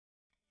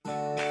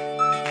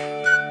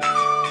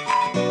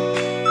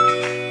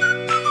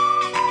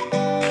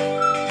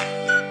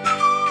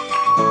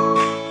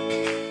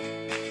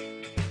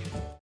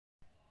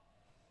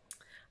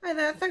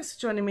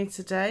joining me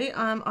today.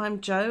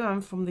 I'm Jo,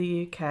 I'm from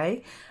the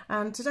UK,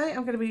 and today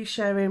I'm going to be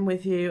sharing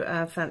with you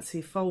a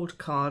Fancy Fold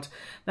card.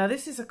 Now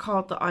this is a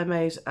card that I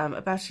made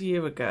about a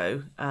year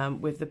ago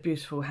with the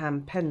beautiful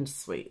hand pen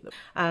suite,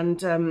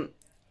 and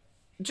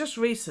just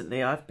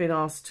recently I've been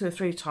asked 2 or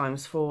 3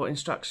 times for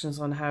instructions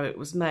on how it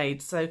was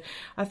made, so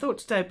I thought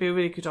today would be a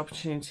really good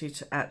opportunity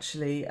to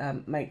actually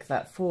make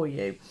that for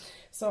you.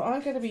 So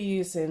I'm going to be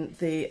using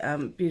the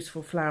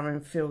beautiful Flower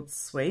and Fields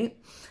suite.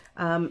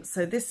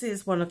 So this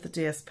is one of the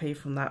DSP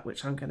from that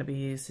which I'm going to be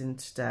using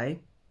today.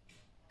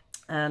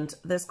 And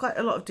there's quite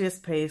a lot of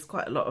DSPs,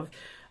 quite a lot of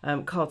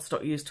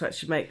cardstock used to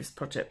actually make this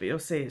project, but you'll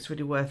see it's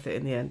really worth it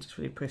in the end. It's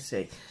really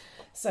pretty.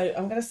 So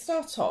I'm going to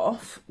start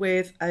off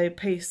with a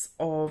piece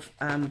of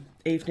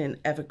evening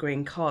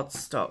evergreen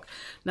cardstock.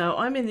 Now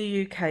I'm in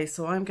the UK,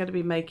 so I'm going to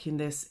be making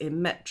this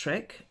in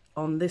metric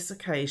on this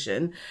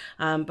occasion,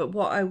 but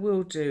what I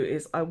will do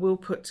is I will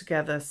put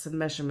together some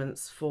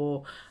measurements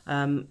for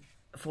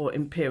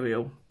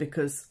Imperial,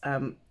 because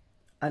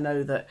I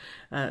know that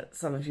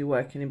some of you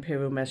work in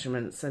Imperial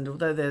measurements, and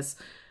although there's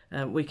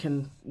we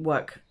can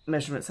work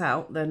measurements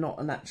out, they're not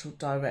an actual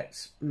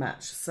direct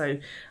match. So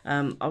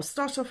I'll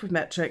start off with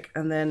metric,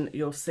 and then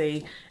you'll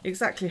see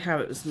exactly how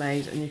it was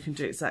made, and you can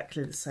do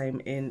exactly the same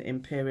in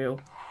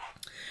Imperial.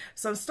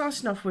 So I'm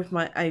starting off with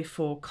my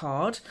A4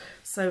 card.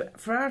 So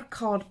for our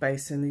card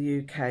base in the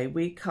UK,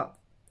 we cut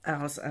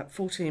ours at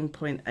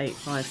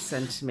 14.85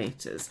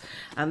 centimetres,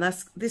 and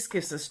this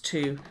gives us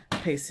 2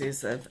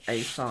 pieces of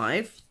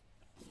A5.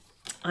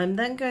 I'm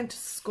then going to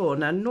score.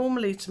 Now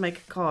normally to make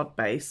a card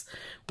base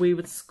we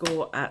would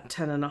score at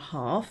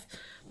 10.5,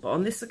 but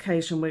on this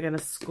occasion we're going to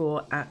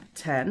score at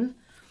 10,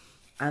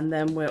 and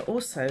then we're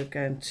also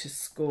going to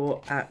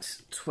score at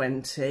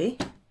 20.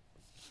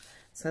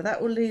 So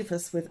that will leave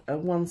us with a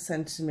 1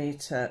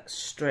 centimetre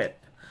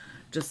strip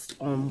just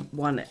on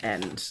one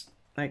end.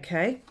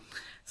 Okay,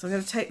 so I'm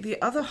going to take the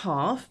other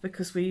half,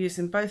 because we're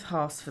using both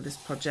halves for this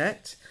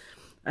project,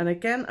 and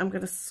again I'm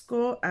going to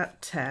score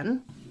at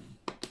 10,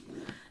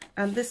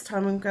 and this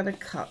time I'm going to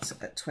cut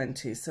at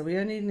 20. So we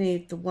only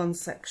need the one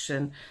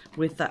section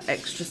with that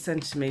extra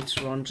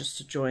centimetre on just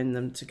to join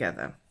them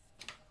together.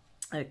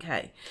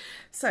 Okay,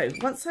 so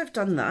once I've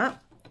done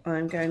that,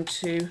 I'm going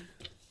to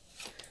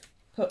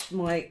put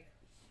my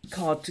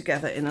card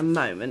together in a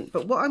moment,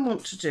 but what I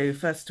want to do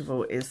first of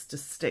all is to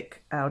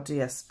stick our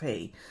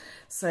DSP.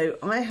 So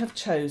I have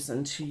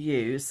chosen to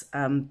use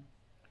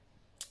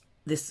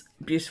this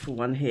beautiful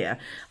one here.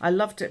 I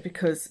loved it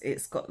because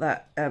it's got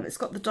that it's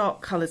got the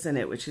dark colours in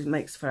it, which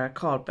makes for our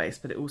card base,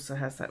 but it also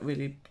has that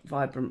really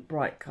vibrant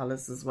bright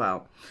colours as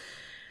well.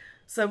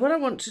 So what I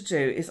want to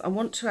do is I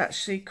want to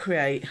actually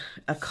create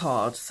a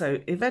card. So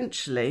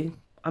eventually,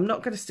 I'm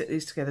not going to stick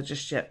these together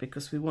just yet,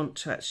 because we want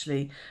to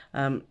actually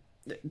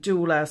do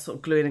all our sort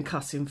of gluing and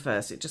cutting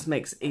first. It just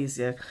makes it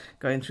easier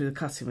going through the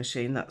cutting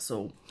machine, that's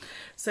all.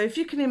 So if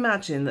you can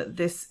imagine that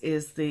this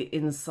is the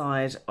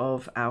inside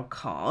of our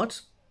card.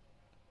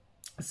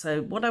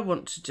 So what I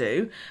want to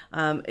do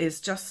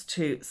is just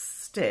to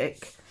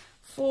stick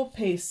 4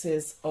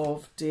 pieces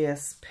of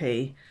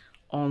DSP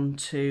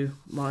onto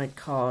my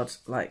card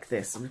like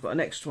this, and we've got an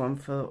extra one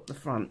for the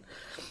front.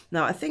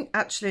 Now I think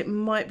actually it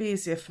might be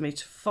easier for me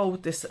to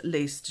fold this at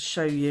least to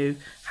show you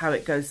how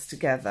it goes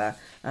together,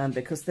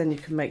 because then you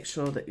can make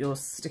sure that you're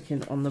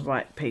sticking on the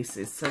right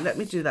pieces. So let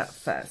me do that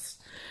first.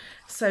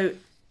 So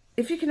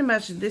if you can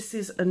imagine, this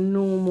is a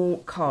normal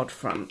card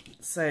front.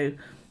 So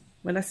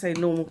when I say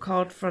normal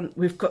card front,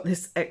 we've got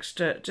this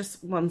extra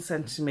just 1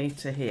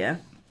 centimetre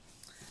here.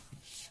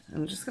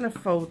 I'm just going to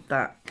fold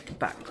that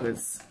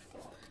backwards.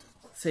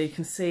 So you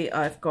can see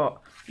I've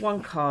got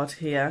 1 card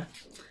here,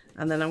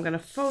 and then I'm going to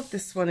fold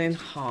this one in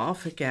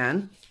half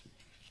again,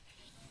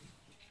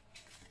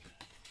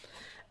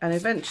 and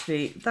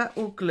eventually that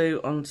will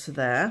glue onto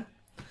there,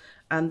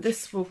 and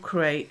this will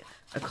create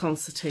a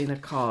concertina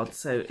card.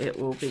 So it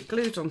will be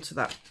glued onto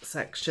that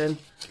section,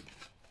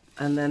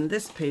 and then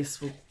this piece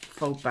will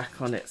fold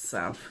back on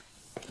itself.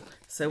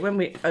 So when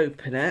we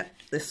open it,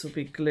 this will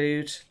be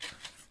glued,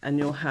 and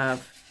you'll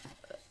have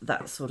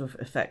that sort of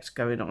effect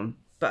going on.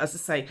 But as I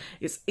say,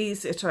 it's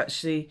easier to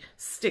actually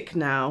stick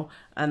now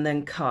and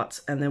then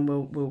cut, and then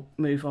we'll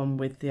move on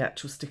with the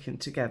actual sticking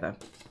together.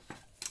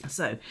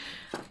 So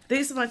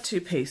these are my 2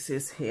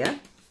 pieces here.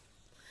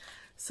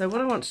 So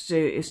what I want to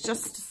do is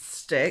just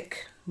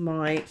stick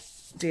my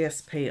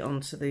DSP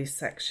onto these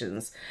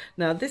sections.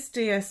 Now this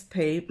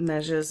DSP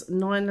measures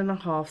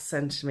 9.5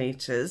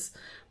 centimetres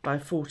by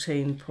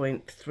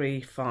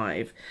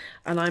 14.35,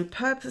 and I'm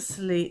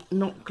purposely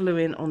not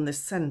gluing on this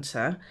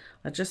centre.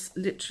 I just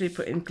literally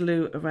putting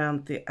glue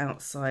around the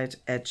outside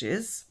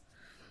edges.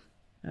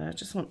 I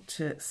just want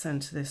to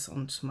centre this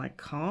onto my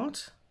card,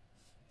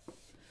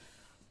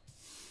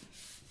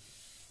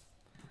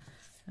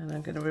 and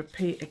I'm going to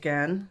repeat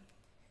again.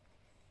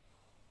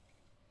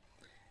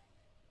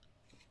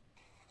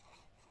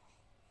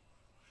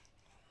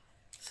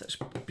 Such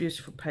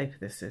beautiful paper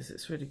this is,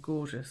 it's really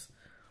gorgeous.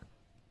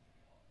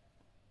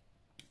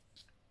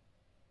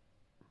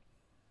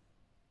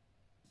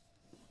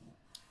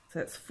 So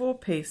it's 4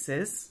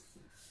 pieces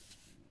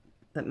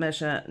that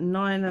measure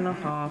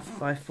 9.5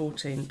 by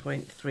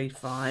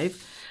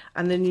 14.35,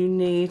 and then you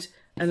need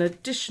an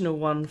additional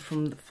one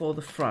for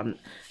the front.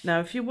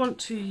 Now if you want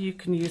to, you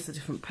can use a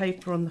different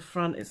paper on the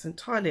front, it's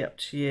entirely up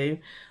to you.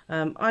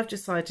 I've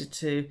decided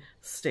to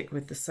stick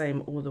with the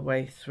same all the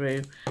way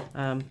through,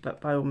 but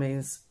by all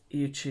means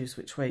you choose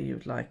which way you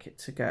would like it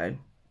to go.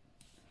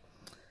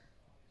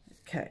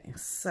 Okay,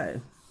 so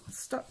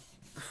stuck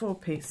the 4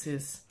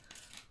 pieces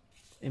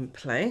in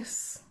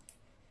place.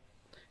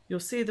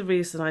 You'll see the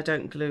reason I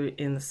don't glue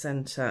in the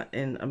centre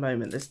in a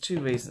moment. There's 2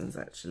 reasons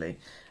actually,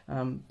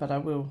 but I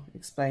will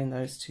explain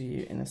those to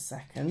you in a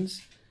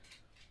second.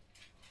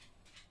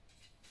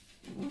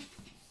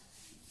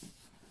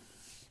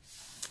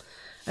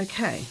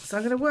 Okay, so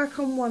I'm going to work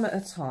on one at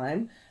a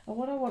time, and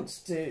what I want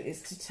to do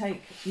is to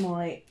take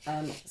my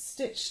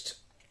stitched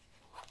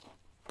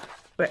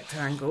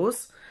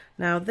rectangles.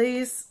 Now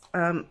these,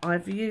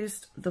 I've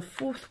used the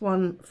 4th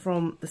one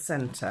from the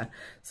centre.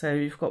 So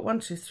you've got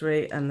 1, 2,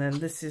 3, and then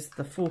this is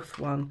the 4th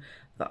one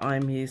that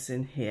I'm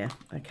using here,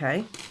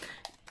 okay?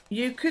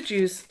 You could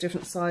use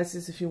different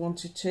sizes if you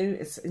wanted to.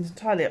 It's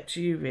entirely up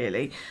to you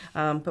really,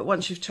 but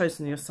once you've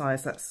chosen your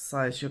size, that's the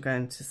size you're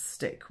going to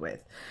stick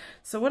with.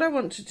 So what I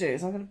want to do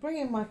is I'm going to bring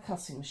in my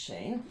cutting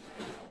machine.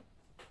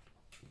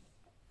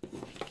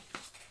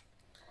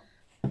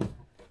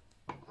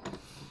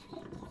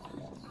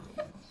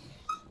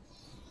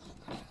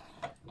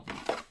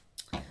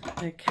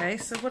 Okay,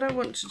 so what I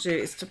want to do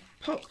is to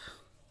pop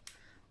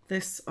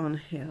this on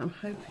here. I'm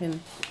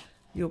hoping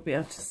you'll be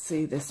able to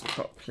see this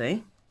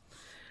properly.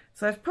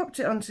 So I've popped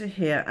it onto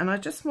here, and I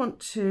just want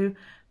to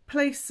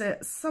place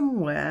it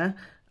somewhere.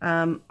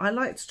 I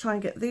like to try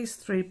and get these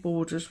 3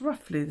 borders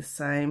roughly the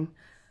same,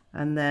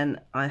 and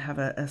then I have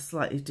a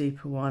slightly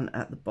deeper one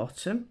at the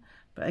bottom.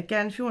 But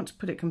again, if you want to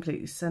put it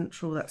completely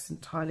central, that's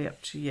entirely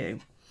up to you.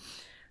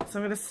 So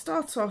I'm going to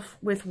start off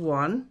with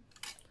 1.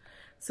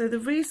 So the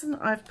reason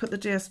I've put the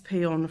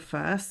DSP on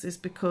first is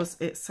because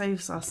it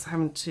saves us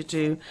having to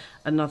do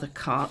another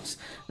cut.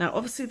 Now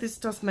obviously this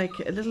does make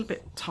it a little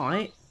bit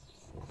tight,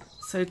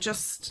 so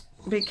just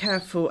be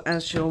careful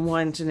as you're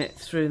winding it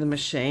through the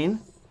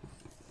machine.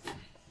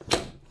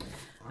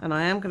 And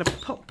I am going to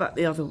pop that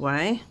the other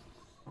way.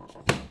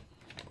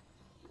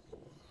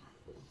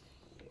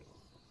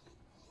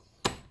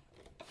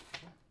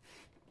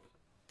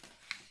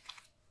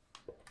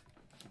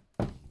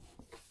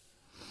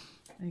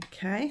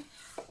 Okay.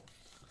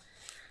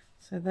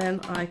 So then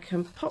I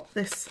can pop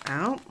this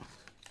out,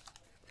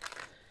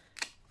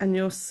 and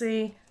you'll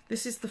see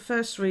this is the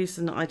first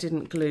reason I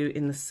didn't glue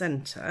in the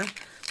centre,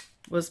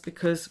 was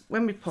because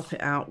when we pop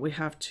it out we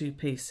have 2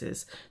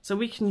 pieces. So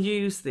we can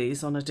use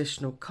these on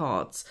additional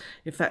cards.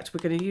 In fact,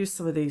 we're going to use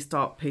some of these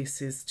dark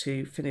pieces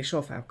to finish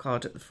off our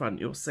card at the front,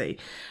 you'll see.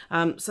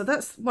 So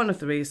that's one of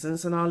the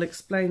reasons, and I'll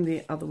explain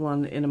the other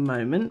one in a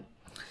moment.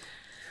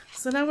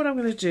 So now what I'm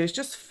going to do is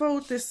just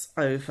fold this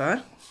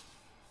over.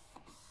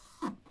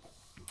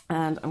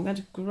 And I'm going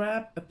to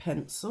grab a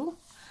pencil,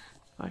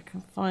 if I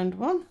can find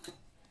one,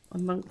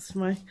 amongst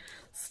my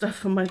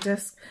stuff on my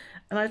desk.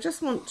 And I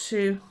just want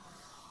to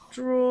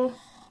draw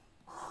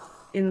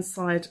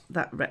inside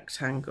that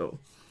rectangle.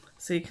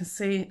 So you can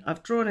see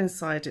I've drawn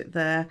inside it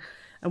there.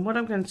 And what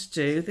I'm going to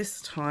do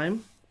this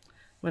time,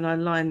 when I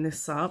line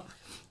this up,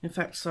 in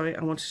fact, sorry,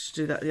 I wanted to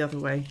do that the other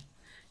way.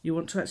 You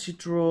want to actually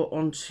draw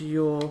onto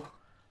your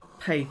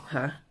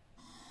paper,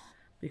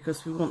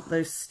 because we want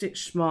those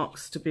stitch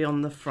marks to be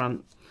on the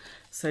front.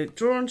 So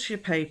draw onto your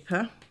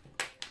paper.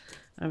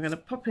 I'm going to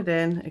pop it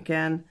in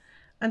again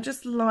and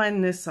just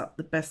line this up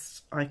the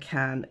best I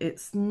can.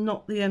 It's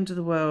not the end of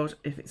the world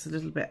if it's a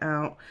little bit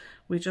out.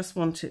 We just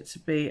want it to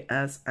be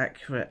as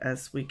accurate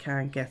as we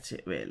can get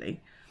it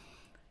really.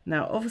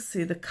 Now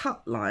obviously the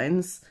cut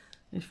lines,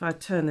 if I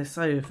turn this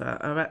over,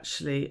 are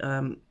actually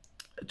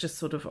just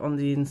sort of on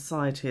the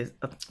inside here,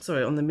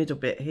 sorry, on the middle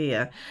bit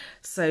here,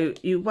 so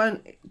you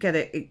won't get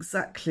it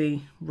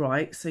exactly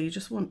right. So you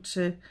just want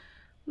to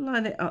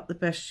line it up the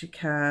best you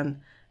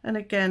can, and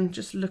again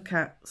just look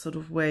at sort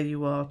of where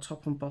you are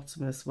top and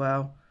bottom as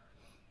well.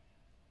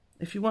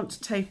 If you want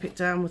to tape it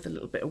down with a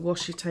little bit of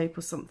washi tape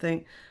or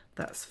something,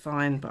 that's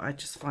fine, but I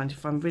just find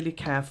if I'm really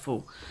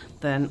careful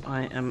then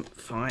I am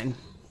fine.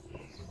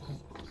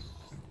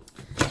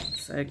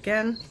 So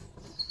again,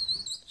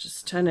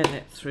 just turning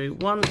it through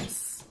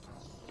once.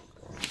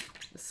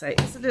 Say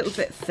it's a little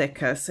bit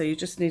thicker, so you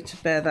just need to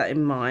bear that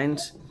in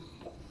mind.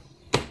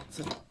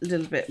 It's a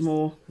little bit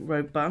more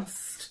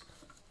robust.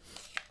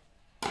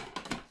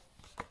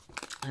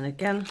 And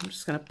again, I'm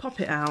just going to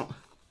pop it out,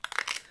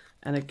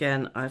 and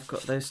again I've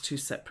got those 2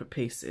 separate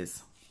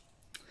pieces.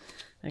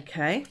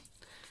 Okay,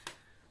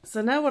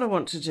 so now what I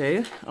want to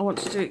do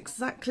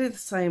exactly the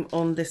same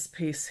on this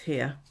piece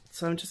here.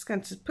 So I'm just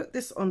going to put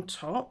this on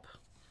top,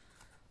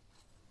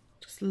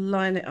 just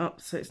line it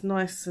up so it's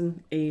nice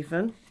and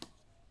even.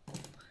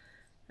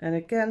 And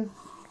again,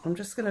 I'm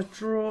just going to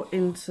draw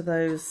into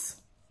those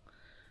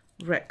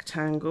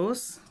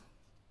rectangles,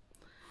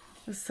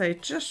 let's say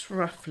just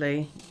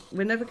roughly.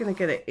 We're never going to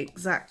get it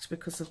exact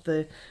because of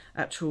the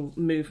actual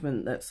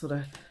movement that sort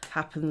of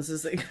happens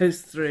as it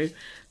goes through.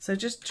 So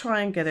just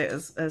try and get it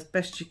as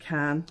best you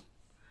can.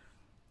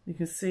 You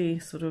can see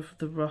sort of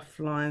the rough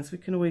lines. We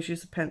can always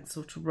use a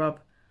pencil to rub,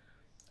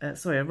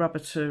 a rubber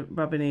to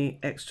rub any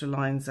extra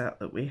lines out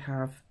that we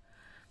have.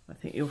 I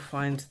think you'll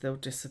find they'll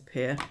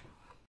disappear.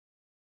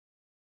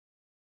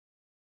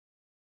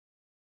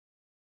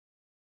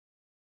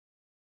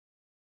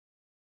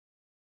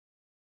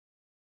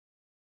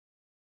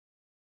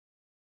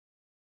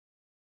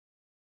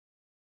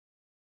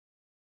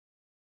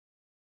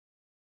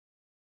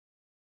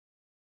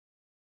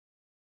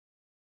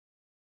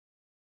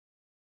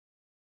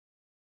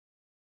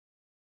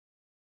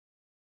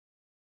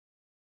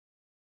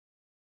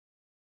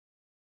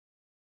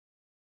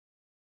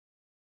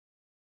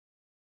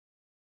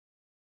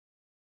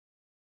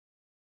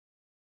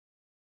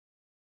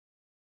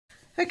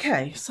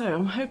 Okay, so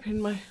I'm hoping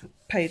my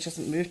page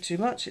hasn't moved too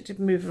much. It did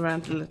move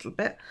around a little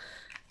bit.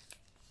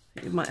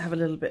 You might have a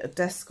little bit of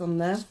desk on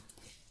there.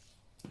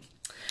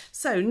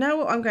 So now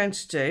what I'm going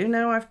to do,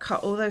 now I've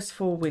cut all those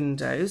 4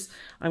 windows,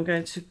 I'm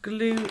going to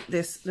glue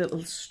this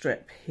little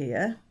strip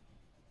here.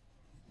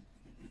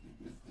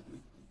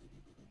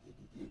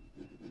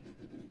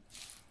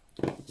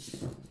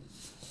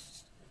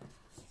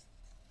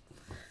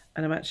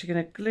 And I'm actually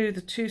going to glue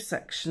the 2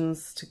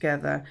 sections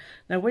together.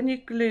 Now when you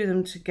glue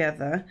them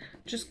together,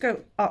 just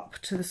go up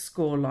to the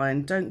score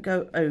line, don't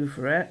go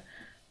over it,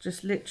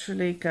 just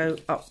literally go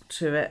up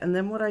to it. And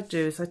then what I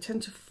do is I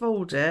tend to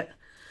fold it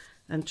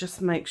and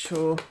just make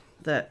sure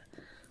that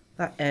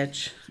that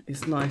edge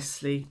is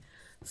nicely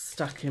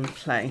stuck in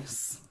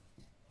place.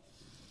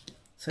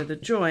 So the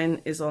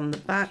join is on the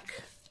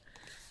back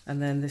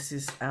and then this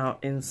is our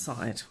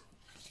inside.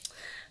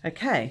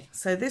 Okay,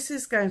 so this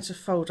is going to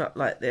fold up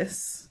like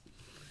this.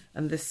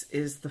 And this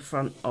is the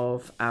front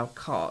of our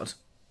card.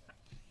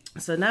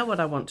 So now what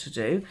I want to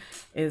do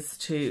is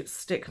to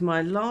stick my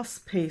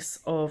last piece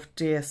of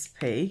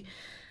DSP.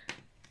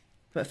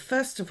 But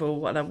first of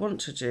all, what I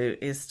want to do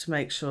is to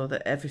make sure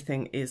that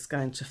everything is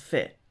going to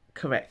fit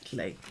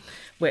correctly,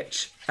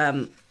 which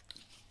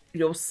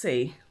you'll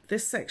see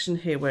this section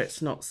here where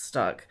it's not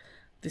stuck.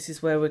 This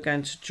is where we're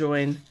going to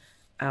join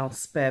our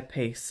spare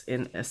piece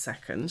in a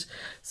second.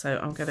 So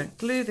I'm going to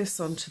glue this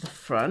onto the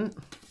front.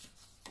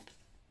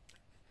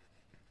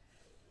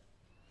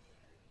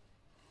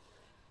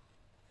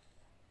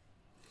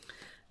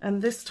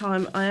 And this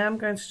time I am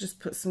going to just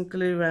put some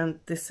glue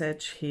around this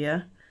edge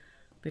here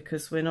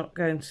because we're not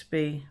going to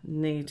be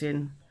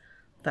needing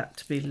that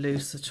to be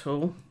loose at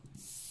all.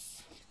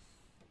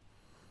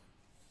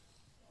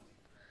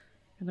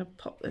 I'm going to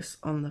pop this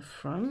on the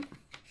front.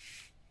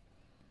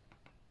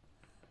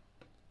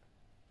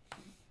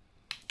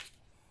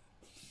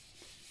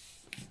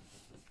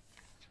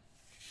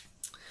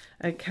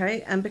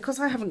 Okay, and because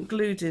I haven't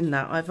glued in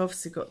that, I've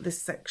obviously got this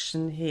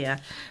section here.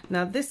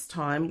 Now this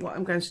time what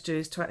I'm going to do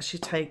is to actually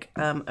take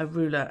a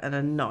ruler and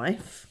a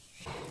knife.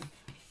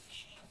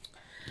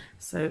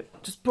 So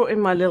just brought in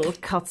my little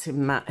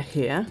cutting mat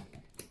here,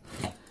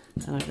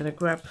 and I'm going to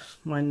grab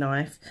my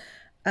knife,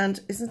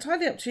 and it's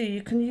entirely up to you.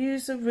 You can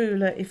use a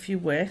ruler if you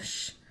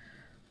wish.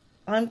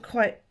 I'm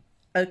quite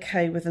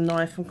okay with a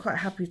knife. I'm quite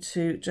happy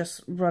to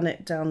just run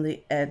it down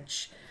the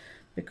edge.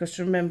 Because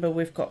remember,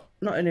 we've got,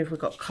 not only have we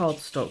got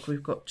cardstock,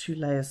 we've got 2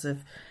 layers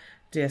of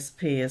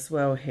DSP as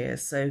well here.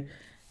 So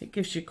it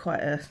gives you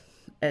quite an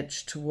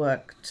edge to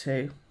work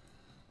to.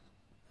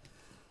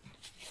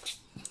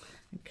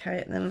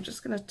 Okay, and then I'm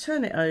just going to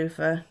turn it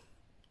over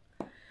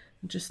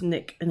and just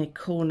nick any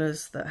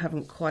corners that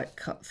haven't quite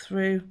cut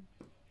through.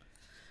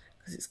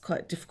 Because it's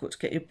quite difficult to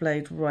get your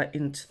blade right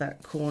into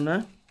that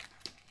corner.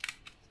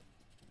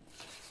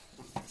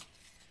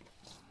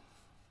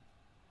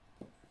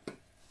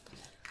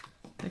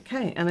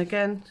 Okay, and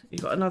again,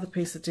 you've got another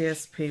piece of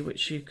DSP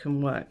which you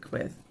can work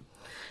with.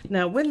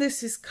 Now, when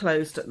this is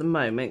closed at the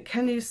moment,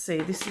 can you see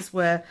this is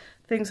where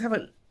things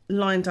haven't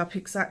lined up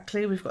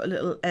exactly? We've got a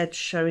little edge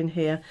showing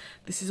here.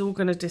 This is all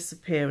going to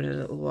disappear in a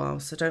little while,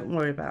 so don't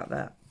worry about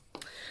that.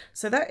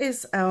 So that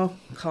is our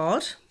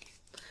card.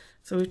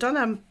 So we've done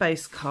our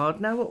base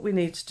card. Now what we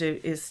need to do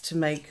is to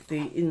make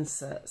the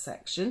insert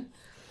section.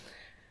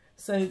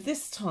 So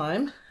this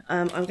time,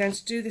 I'm going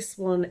to do this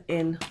one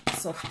in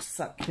soft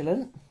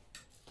succulent.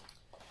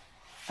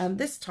 And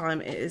this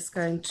time it is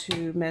going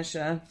to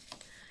measure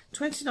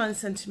 29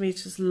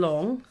 centimetres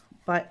long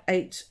by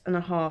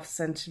 8.5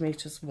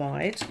 centimetres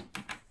wide.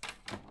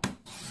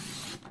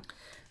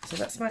 So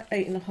that's my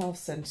 8.5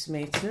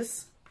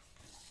 centimetres.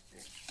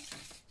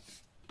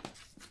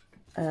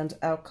 And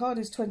our card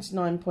is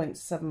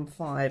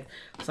 29.75.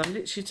 So I'm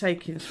literally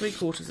taking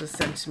 3/4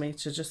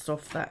 centimetre just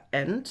off that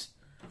end.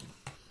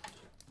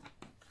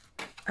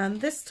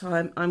 And this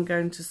time I'm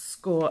going to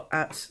score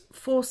at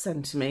 4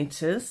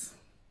 centimetres.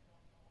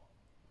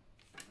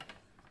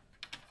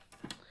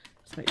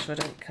 Make sure I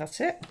don't cut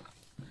it.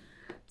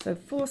 So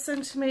 4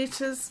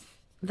 centimetres,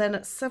 then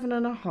at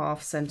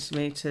 7.5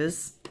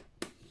 centimetres,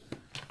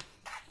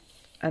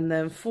 and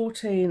then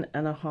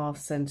 14.5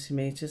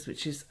 centimeters,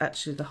 which is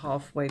actually the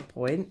halfway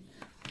point,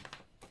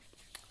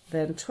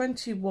 then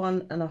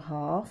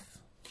 21.5,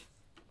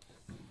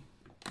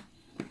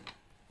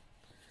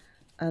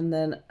 and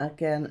then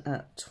again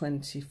at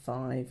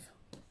 25.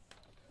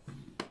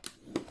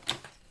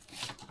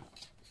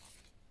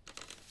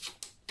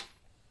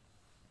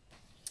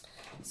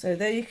 So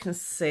there you can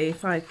see,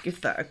 if I give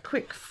that a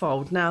quick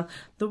fold. Now,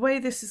 the way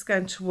this is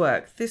going to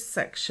work, this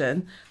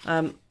section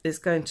is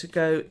going to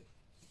go,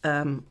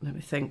 let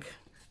me think,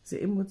 is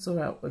it inwards or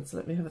outwards?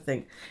 Let me have a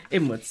think.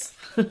 Inwards.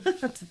 I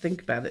had to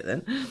think about it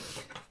then.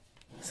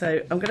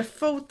 So I'm going to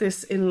fold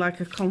this in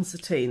like a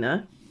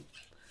concertina.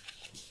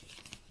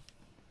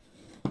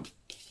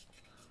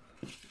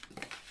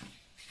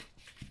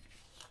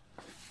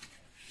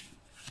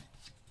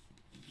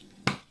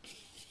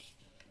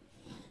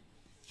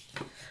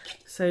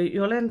 So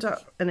you'll end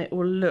up, and it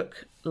will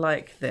look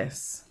like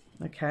this,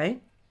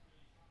 okay?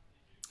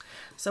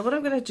 So what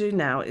I'm going to do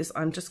now is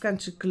I'm just going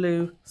to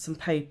glue some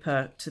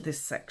paper to this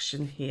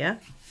section here.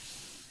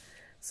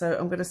 So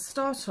I'm going to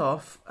start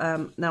off,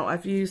 now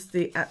I've used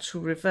the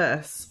actual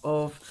reverse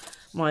of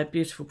my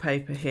beautiful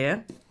paper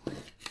here.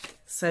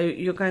 So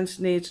you're going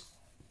to need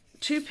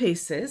 2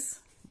 pieces,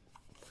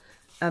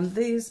 and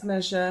these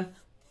measure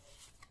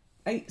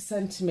 8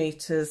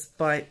 centimeters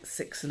by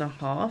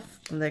 6.5,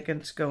 and they're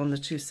going to go on the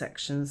 2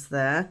 sections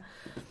there.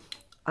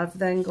 I've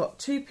then got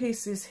 2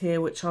 pieces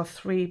here which are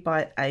 3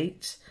 by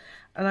 8,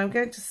 and I'm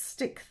going to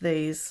stick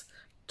these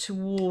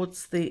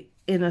towards the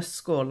inner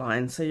score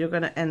line, so you're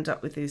going to end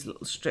up with these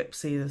little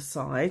strips either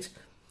side.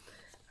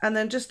 And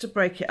then just to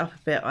break it up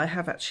a bit, I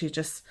have actually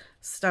just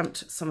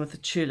stamped some of the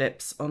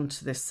tulips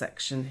onto this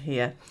section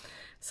here.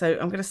 So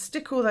I'm going to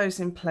stick all those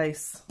in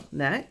place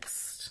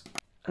next.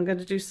 I'm going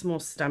to do some more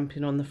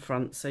stamping on the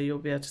front, so you'll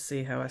be able to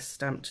see how I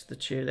stamped the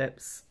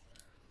tulips.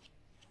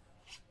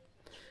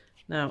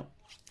 Now,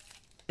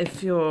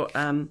 if you're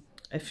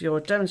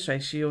a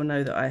demonstrator, you'll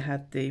know that I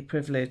had the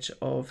privilege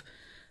of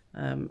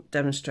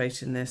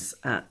demonstrating this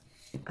at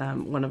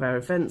one of our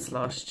events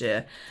last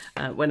year,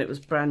 when it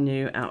was brand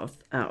new out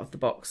of the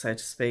box, so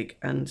to speak,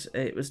 and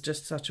it was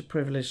just such a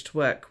privilege to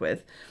work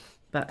with.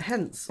 But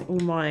hence all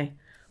my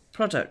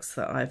products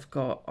that I've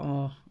got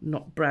are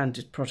not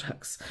branded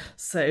products,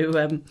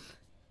 so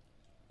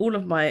all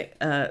of my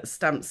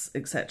stamps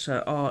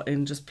etc are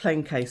in just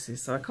plain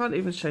cases, so I can't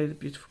even show you the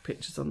beautiful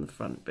pictures on the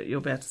front, but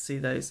you'll be able to see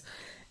those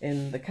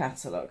in the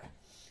catalogue.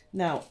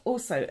 Now,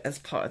 also as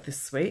part of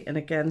this suite, and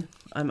again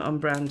I'm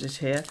unbranded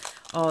here,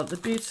 are the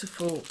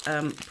beautiful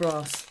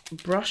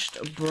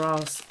brushed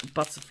brass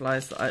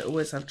butterflies that I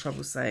always have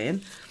trouble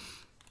saying.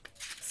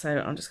 So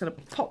I'm just going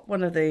to pop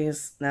one of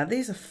these. Now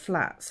these are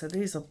flat, so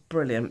these are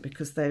brilliant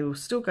because they will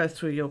still go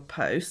through your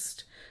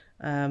post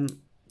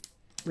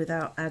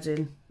without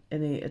adding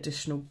any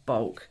additional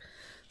bulk.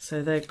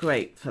 So they're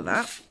great for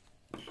that.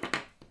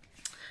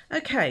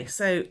 Okay,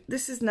 so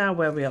this is now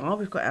where we are.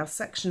 We've got our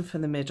section for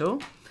the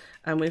middle,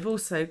 and we've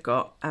also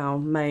got our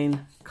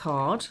main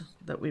card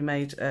that we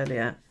made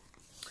earlier.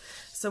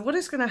 So what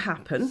is going to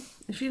happen,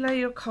 if you lay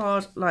your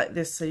card like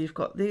this, so you've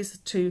got these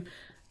 2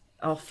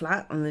 are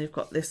flat, and then you've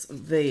got this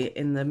V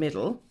in the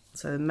middle,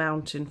 so the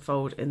mountain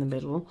fold in the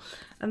middle,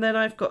 and then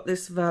I've got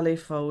this valley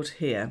fold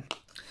here.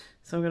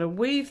 So I'm going to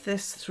weave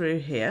this through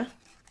here,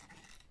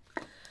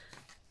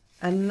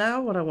 and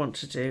now what I want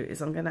to do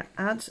is I'm going to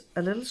add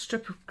a little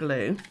strip of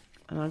glue,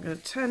 and I'm going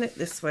to turn it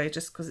this way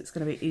just because it's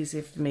going to be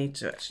easier for me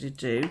to actually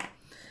do.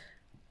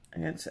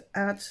 I'm going to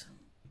add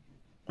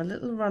a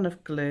little run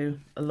of glue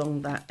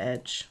along that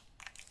edge.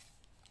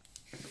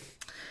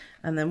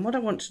 And then what I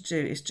want to do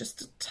is just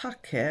to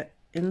tuck it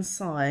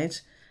inside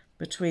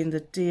between the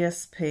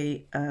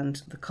DSP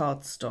and the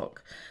cardstock.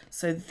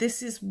 So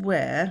this is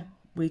where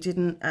we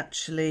didn't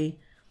actually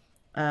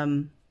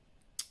add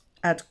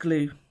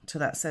glue to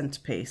that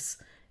centerpiece,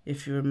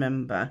 if you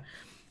remember.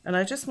 And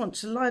I just want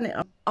to line it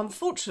up.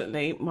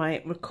 Unfortunately,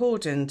 my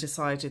recording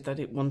decided that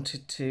it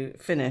wanted to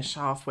finish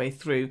halfway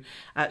through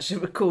actually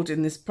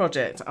recording this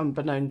project,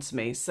 unbeknown to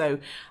me. So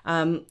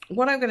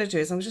what I'm going to do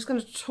is I'm just going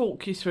to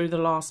talk you through the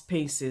last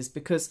pieces,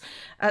 because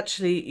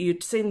actually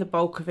you'd seen the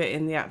bulk of it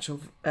in the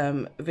actual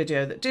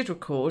video that did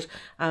record.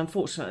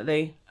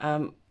 Unfortunately,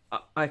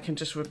 I can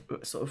just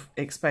sort of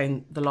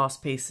explain the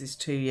last pieces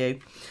to you.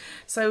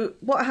 So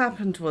what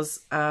happened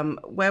was,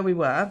 where we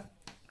were,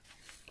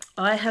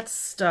 I had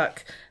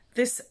stuck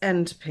this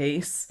end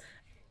piece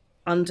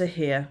under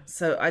here,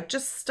 so I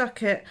just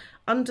stuck it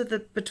under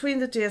between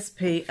the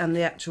DSP and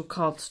the actual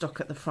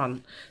cardstock at the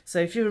front. So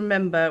if you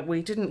remember,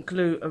 we didn't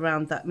glue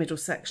around that middle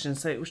section,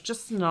 so it was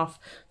just enough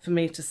for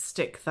me to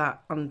stick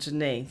that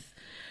underneath.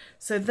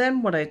 So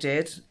then what I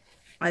did,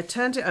 I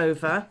turned it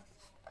over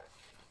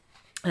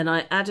and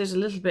I added a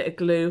little bit of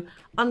glue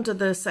under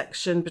the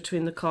section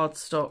between the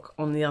cardstock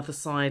on the other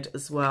side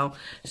as well.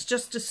 It's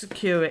just to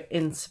secure it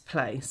into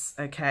place,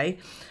 okay?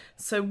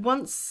 So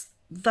once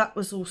that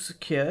was all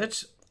secured,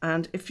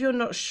 and if you're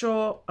not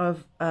sure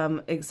of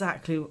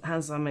exactly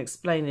as I'm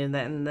explaining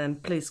then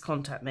please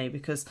contact me,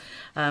 because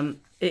it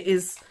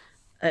is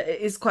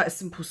it is quite a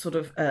simple sort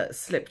of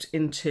slipped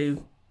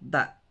into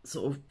that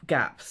sort of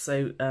gap,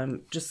 so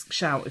just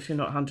shout if you're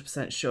not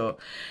 100% sure.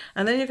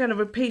 And then you're going to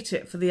repeat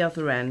it for the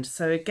other end.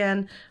 So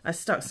again, I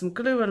stuck some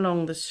glue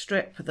along the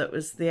strip that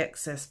was the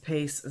excess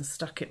piece and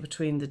stuck it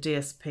between the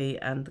DSP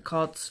and the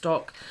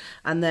cardstock,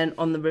 and then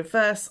on the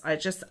reverse I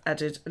just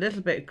added a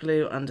little bit of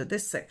glue under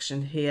this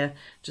section here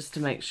just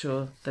to make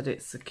sure that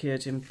it's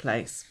secured in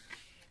place.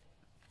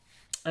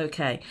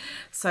 Okay,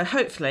 so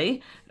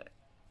hopefully,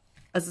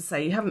 as I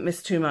say, you haven't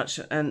missed too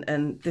much,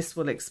 and this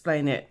will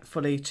explain it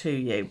fully to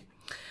you.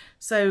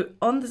 So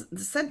on the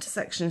centre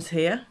sections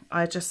here,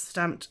 I just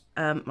stamped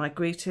my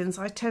greetings.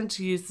 I tend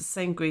to use the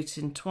same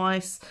greeting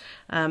twice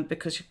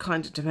because it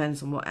kind of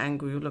depends on what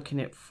angle you're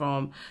looking at it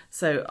from.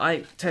 So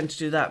I tend to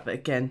do that, but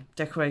again,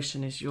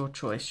 decoration is your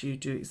choice. You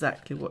do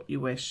exactly what you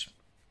wish.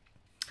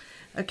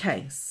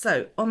 Okay,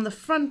 so on the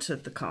front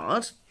of the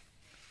card,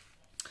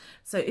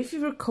 so if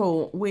you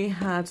recall, we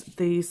had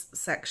these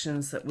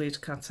sections that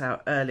we'd cut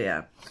out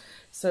earlier.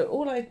 So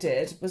all I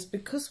did was,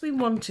 because we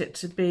want it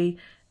to be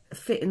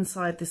fit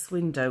inside this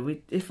window,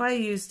 if I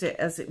used it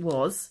as it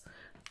was,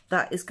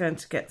 that is going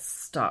to get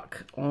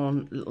stuck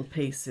on little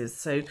pieces.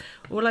 So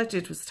all I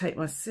did was take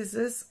my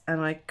scissors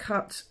and I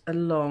cut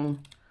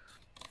along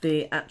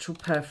the actual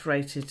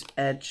perforated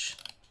edge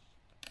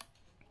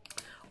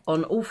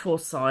on all four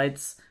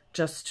sides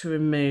just to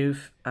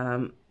remove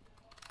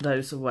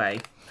those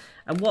away.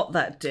 And what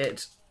that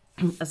did,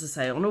 as I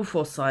say, on all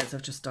four sides,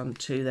 I've just done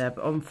two there,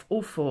 but on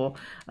all four,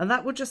 and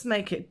that will just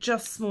make it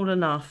just small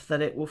enough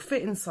that it will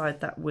fit inside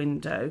that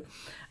window.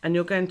 And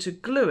you're going to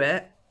glue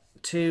it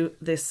to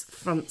this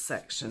front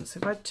section.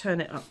 So if I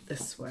turn it up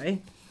this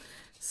way,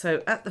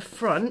 so at the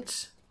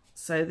front,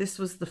 so this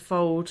was the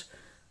fold.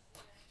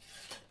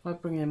 If I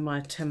bring in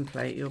my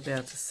template, you'll be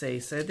able to see.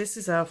 So this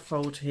is our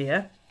fold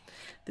here.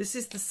 This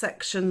is the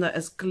section that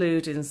is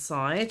glued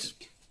inside.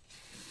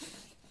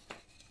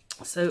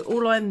 So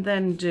all I'm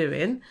then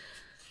doing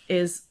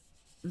is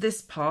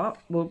this part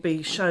will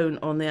be shown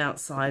on the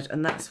outside,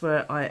 and that's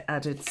where I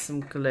added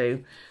some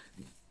glue.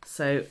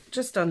 So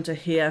just under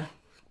here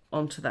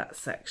onto that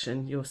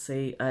section, you'll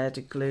see I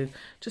added glue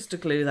just to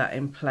glue that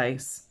in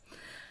place.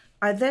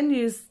 I then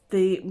used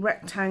the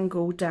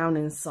rectangle down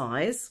in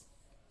size,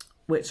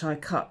 which I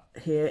cut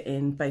here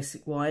in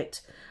basic white.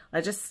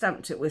 I just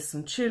stamped it with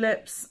some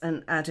tulips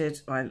and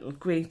added my little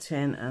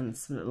greeting and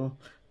some little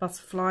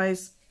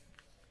butterflies.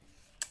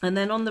 And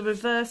then on the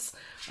reverse,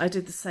 I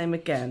did the same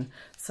again.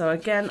 So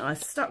again, I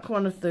stuck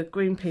one of the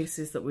green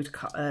pieces that we'd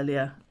cut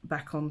earlier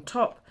back on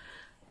top,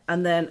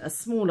 and then a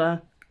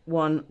smaller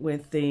one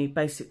with the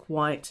basic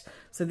white.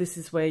 So this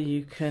is where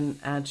you can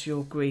add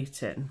your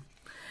greeting.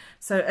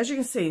 So as you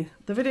can see,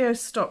 the video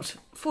stopped,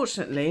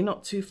 fortunately,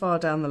 not too far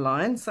down the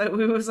line, so it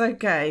was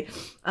okay.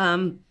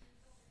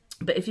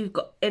 But if you've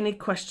got any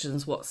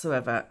questions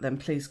whatsoever, then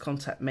please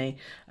contact me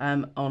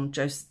on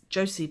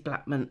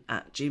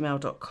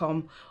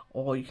jocblackman@gmail.com,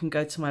 or you can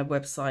go to my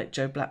website,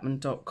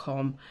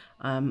 jocblackman.com,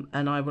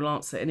 and I will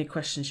answer any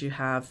questions you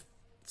have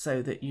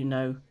so that you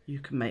know you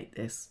can make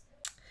this.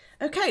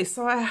 Okay,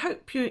 so I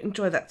hope you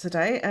enjoyed that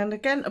today. And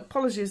again,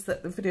 apologies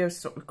that the video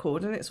stopped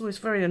recording. It's always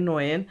very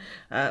annoying.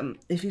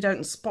 If you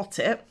don't spot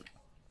it,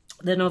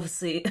 then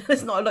obviously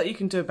there's not a lot you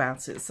can do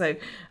about it. So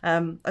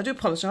I do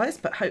apologise,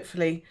 but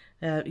hopefully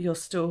you'll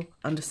still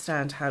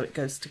understand how it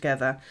goes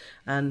together.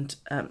 And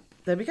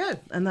there we go.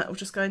 And that will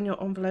just go in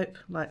your envelope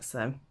like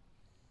so.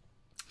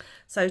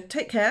 So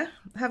take care,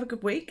 have a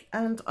good week,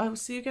 and I will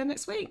see you again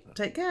next week.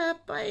 Take care,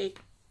 bye.